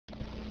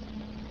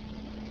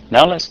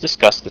Now let's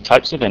discuss the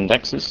types of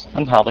indexes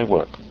and how they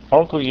work.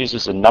 Oracle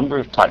uses a number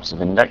of types of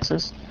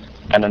indexes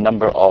and a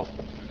number of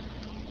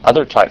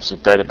other types of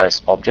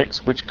database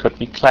objects which could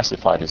be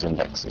classified as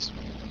indexes.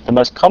 The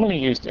most commonly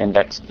used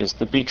index is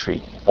the B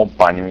tree, or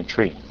binary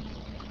tree.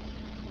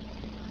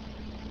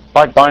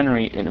 By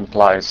binary, it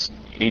implies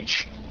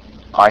each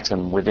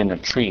item within a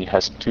tree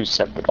has two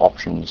separate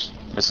options.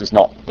 This is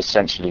not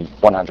essentially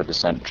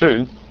 100%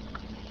 true,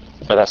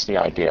 but that's the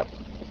idea.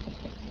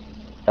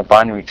 A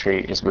binary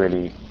tree is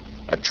really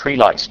a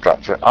tree-like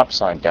structure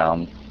upside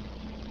down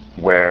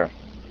where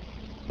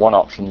one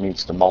option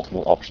meets the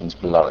multiple options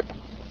below it.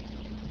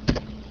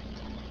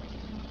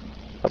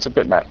 That's a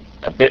bitmap.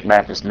 A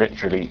bitmap is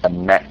literally a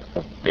map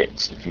of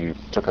bits. If you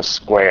took a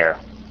square,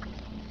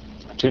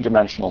 a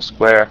two-dimensional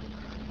square,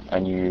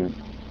 and you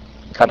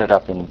cut it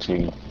up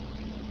into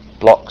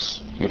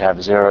blocks, you'd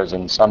have zeros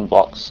in some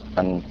blocks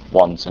and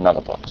ones in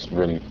other blocks.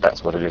 Really,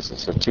 that's what it is.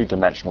 It's a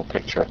two-dimensional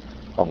picture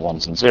of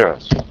ones and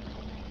zeros.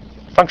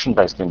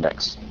 Function-based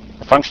index.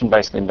 A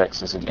function-based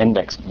index is an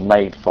index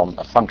made from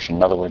a function.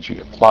 In other words,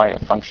 you apply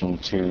a function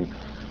to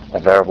a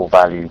variable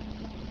value,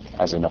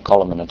 as in a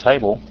column in a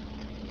table,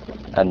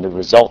 and the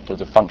result of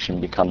the function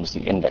becomes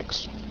the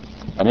index.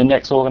 An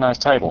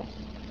index-organized table.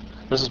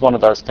 This is one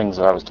of those things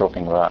that I was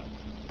talking about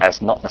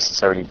as not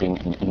necessarily being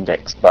an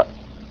index, but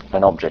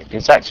an object.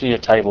 It's actually a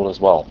table as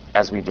well.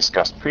 As we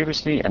discussed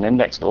previously, an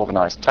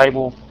index-organized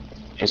table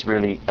is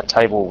really a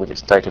table with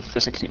its data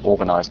physically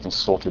organized and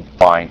sorted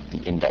by the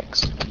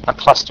index. A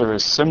cluster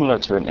is similar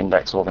to an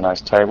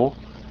index-organized table.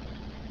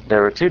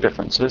 There are two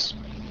differences.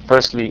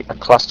 Firstly, a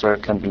cluster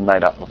can be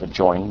made up of a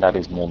join, that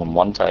is more than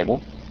one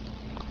table.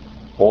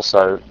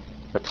 Also,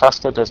 the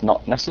cluster does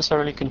not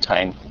necessarily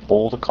contain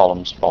all the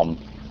columns from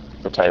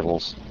the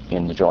tables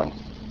in the join.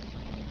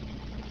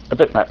 A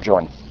bitmap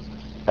join.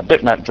 A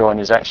bitmap join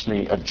is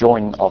actually a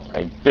join of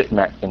a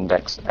bitmap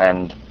index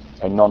and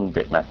a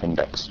non-bitmap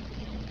index.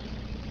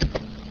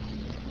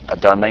 A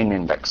domain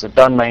index. A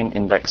domain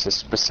index is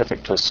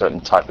specific to a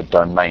certain type of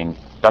domain.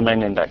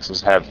 Domain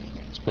indexes have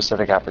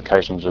specific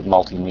applications with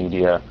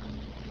multimedia,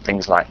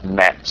 things like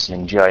maps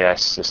in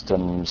GIS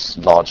systems,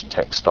 large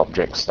text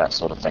objects, that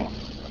sort of thing.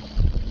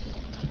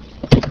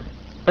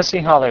 Let's see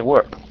how they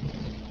work.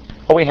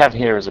 What we have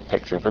here is a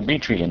picture of a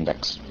B-tree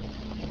index.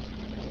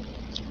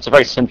 It's a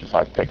very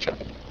simplified picture.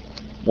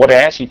 What I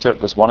actually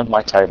took was one of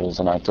my tables,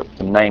 and I took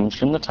the names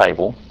from the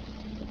table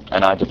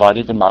and I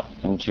divided them up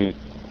into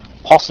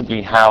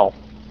possibly how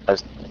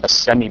a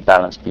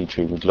semi-balanced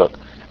B-tree would look.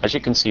 As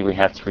you can see, we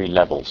have three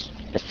levels.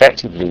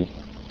 Effectively,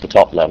 the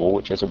top level,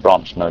 which is a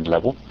branch node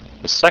level,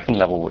 the second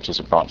level, which is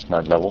a branch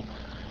node level,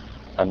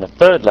 and the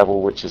third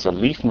level, which is a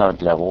leaf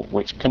node level,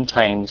 which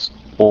contains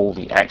all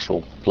the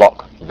actual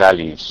block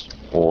values,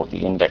 or the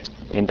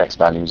index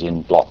values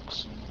in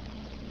blocks.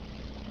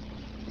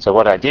 So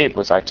what I did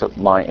was I took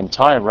my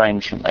entire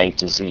range from A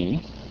to Z,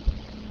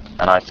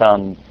 and I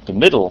found the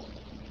middle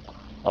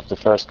of the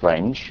first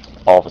range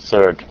of a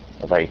third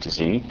of A to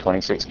Z,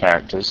 26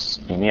 characters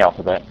in the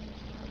alphabet,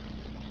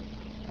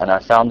 and I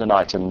found an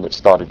item that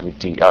started with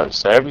DO.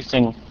 So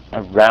everything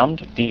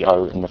around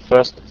DO in the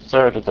first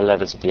third of the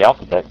letters of the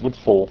alphabet would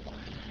fall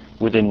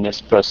within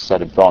this first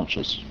set of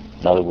branches.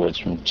 In other words,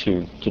 from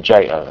 2 to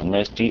JO, and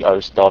there's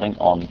DO starting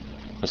on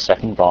the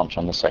second branch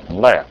on the second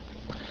layer.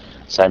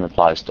 Same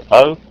applies to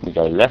O. We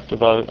go left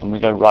of O and we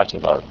go right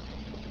of O.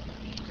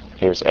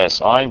 Here's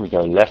SI. We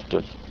go left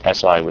of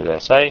SI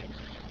with SA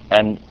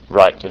and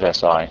right of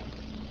SI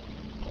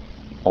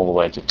all the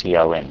way to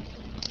TON.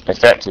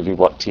 Effectively,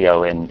 what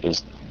TON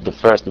is the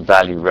first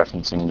value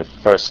referencing the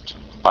first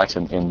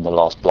item in the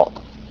last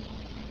block.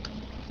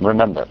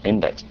 Remember,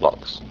 index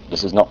blocks.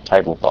 This is not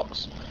table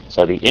blocks.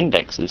 So the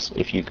indexes,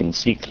 if you can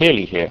see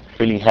clearly here,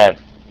 really have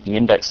the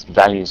index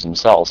values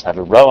themselves have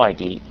a row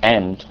ID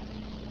and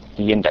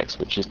the index,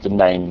 which is the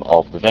name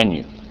of the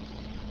venue.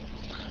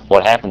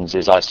 What happens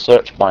is I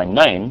search by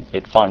name,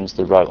 it finds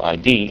the row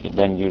ID, it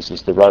then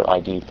uses the row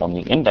ID from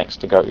the index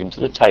to go into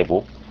the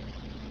table,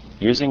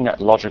 using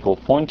that logical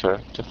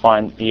pointer to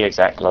find the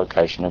exact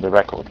location of the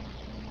record.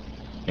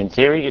 In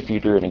theory, if you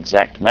do an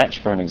exact match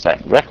for an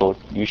exact record,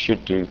 you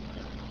should do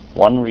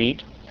 1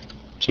 read,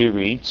 2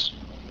 reads,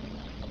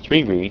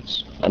 3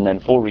 reads, and then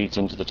 4 reads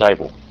into the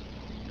table.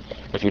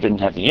 If you didn't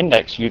have the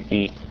index, you'd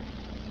be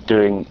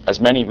doing as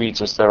many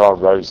reads as there are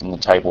rows in the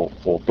table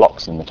or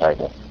blocks in the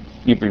table.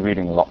 You'd be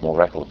reading a lot more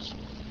records.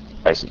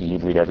 Basically,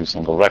 you'd read every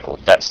single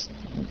record. That's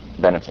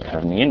the benefit of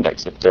having the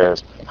index. If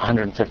there's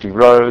 150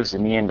 rows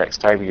in the index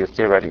table, you're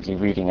theoretically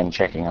reading and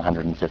checking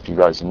 150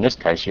 rows. In this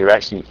case, you're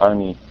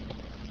only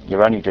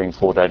doing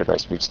 4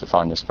 database reads to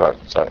find this row,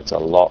 so it's a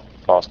lot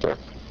faster.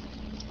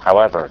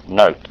 However,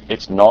 note,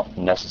 it's not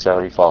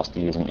necessarily faster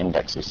using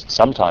indexes.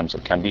 Sometimes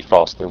it can be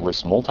faster with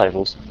small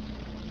tables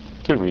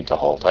to read the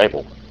whole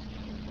table.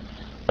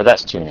 But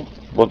that's tuning.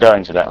 We'll go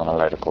into that on a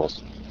later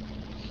course.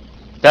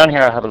 Down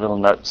here I have a little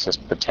note that says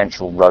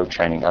potential row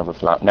chaining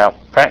overflow. Now,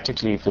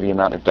 practically for the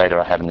amount of data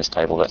I have in this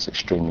table, that's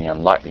extremely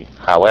unlikely.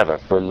 However,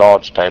 for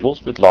large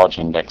tables with large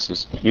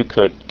indexes, you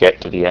could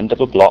get to the end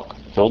of a block,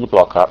 fill the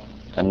block up,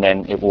 and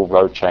then it will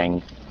row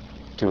chain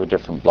to a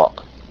different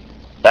block.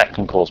 That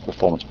can cause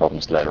performance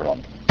problems later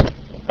on.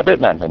 A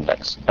bitmap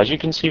index. As you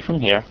can see from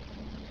here,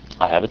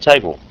 I have a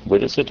table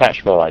with its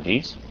attached row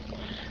IDs,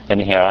 and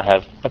here I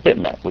have a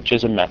bitmap, which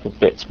is a map of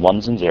bits,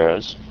 ones and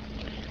zeros.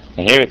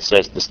 And here it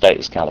says the state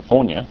is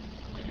California,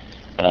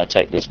 and I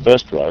take this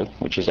first row,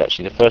 which is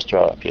actually the first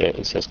row up here,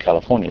 it says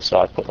California, so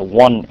I put a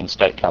 1 in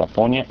state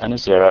California and a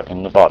 0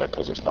 in Nevada,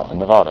 because it's not in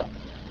Nevada.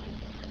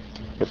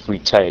 If we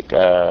take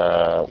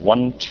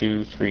 1,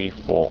 2, 3,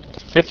 4, the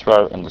 5th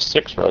row and the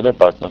 6th row, they're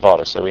both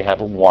Nevada, so we have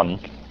a 1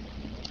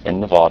 in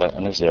Nevada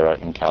and a 0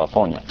 in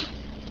California.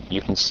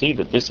 You can see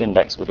that this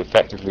index would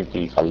effectively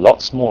be a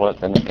lot smaller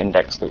than the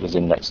index that was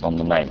indexed on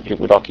the name. It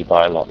would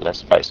occupy a lot less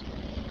space.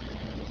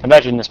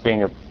 Imagine this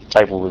being a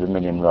table with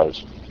 1,000,000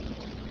 rows.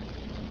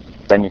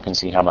 Then you can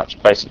see how much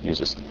space it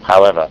uses.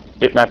 However,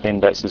 bitmap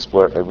indexes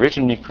were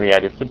originally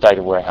created for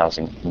data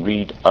warehousing,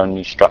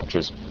 read-only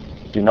structures.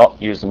 Do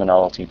not use them in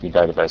OLTP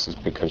databases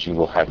because you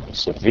will have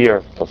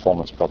severe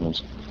performance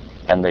problems,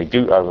 and they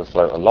do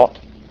overflow a lot,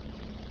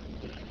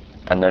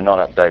 and they're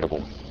not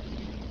updatable.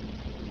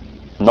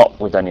 Not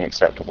with any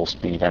acceptable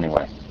speed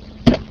anyway.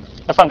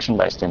 A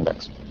function-based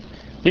index.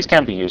 These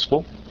can be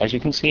useful. As you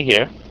can see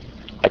here,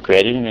 I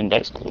created an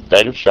index called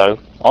dateOfShow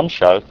on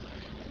show,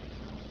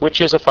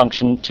 which is a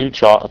function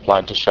toChart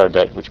applied to show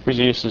date, which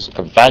produces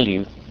a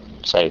value,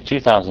 say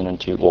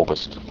 2002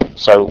 August.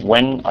 So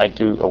when I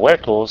do a where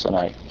clause and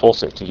I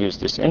force it to use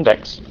this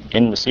index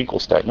in the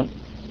SQL statement,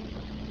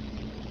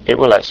 it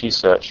will actually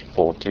search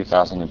for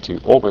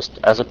 2002 August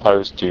as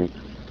opposed to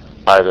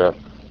either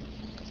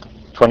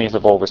 20th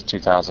of August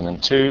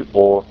 2002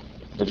 or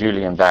the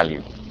Julian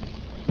value.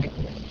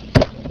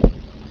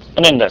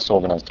 An index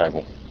organized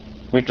table.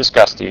 We've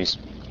discussed these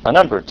a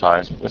number of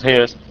times, but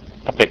here's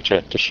a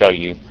picture to show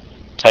you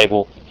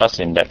table plus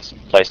index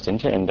placed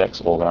into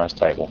index organized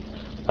table,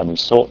 and we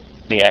sort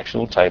the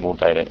actual table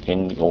data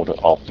in the order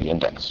of the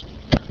index.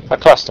 A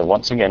cluster,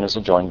 once again, is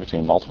a join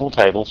between multiple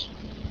tables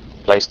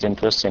placed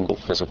into a single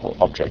physical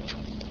object.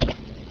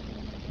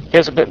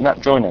 Here's a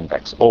bitmap join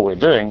index. All we're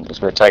doing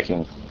is we're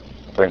taking,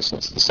 for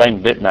instance, the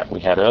same bitmap we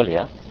had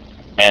earlier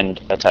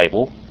and a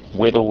table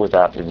with or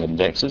without its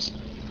indexes,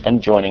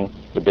 and joining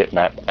the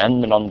bitmap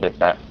and the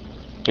non-bitmap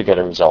to get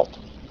a result.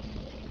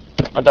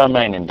 A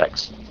domain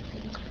index.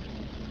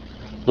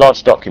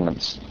 Large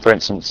documents, for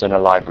instance in a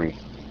library,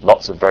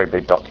 lots of very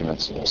big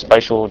documents.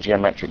 Spatial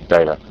geometric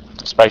data.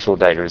 Spatial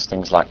data is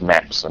things like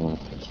maps and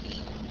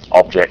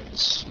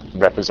objects,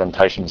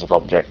 representations of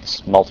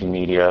objects,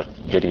 multimedia,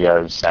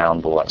 video,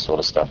 sound, all that sort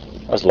of stuff.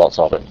 There's lots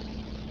of it.